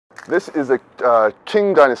This is a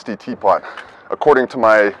Qing dynasty teapot, according to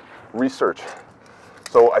my research.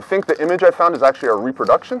 So I think the image I found is actually a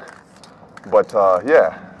reproduction, but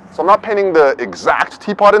yeah. So I'm not painting the exact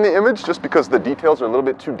teapot in the image just because the details are a little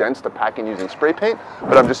bit too dense to pack in using spray paint,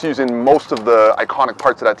 but I'm just using most of the iconic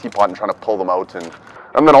parts of that teapot and trying to pull them out.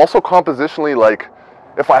 And then also compositionally, like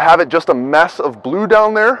if I have it just a mess of blue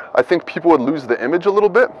down there, I think people would lose the image a little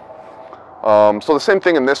bit. So the same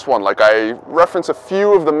thing in this one, like I reference a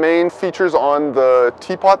few of the main features on the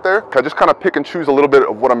teapot there. I just kind of pick and choose a little bit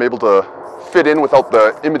of what I'm able to fit in without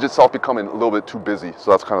the image itself becoming a little bit too busy. So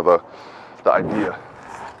that's kind of the idea.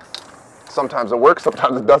 Sometimes it works,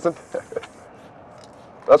 sometimes it doesn't.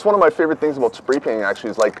 That's one of my favorite things about spray painting actually,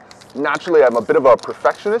 is like naturally I'm a bit of a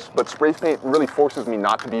perfectionist, but spray paint really forces me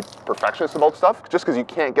not to be perfectionist about stuff, just because you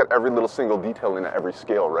can't get every little single detail in at every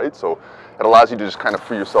scale, right? So it allows you to just kind of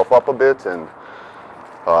free yourself up a bit and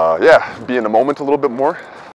yeah, be in the moment a little bit more.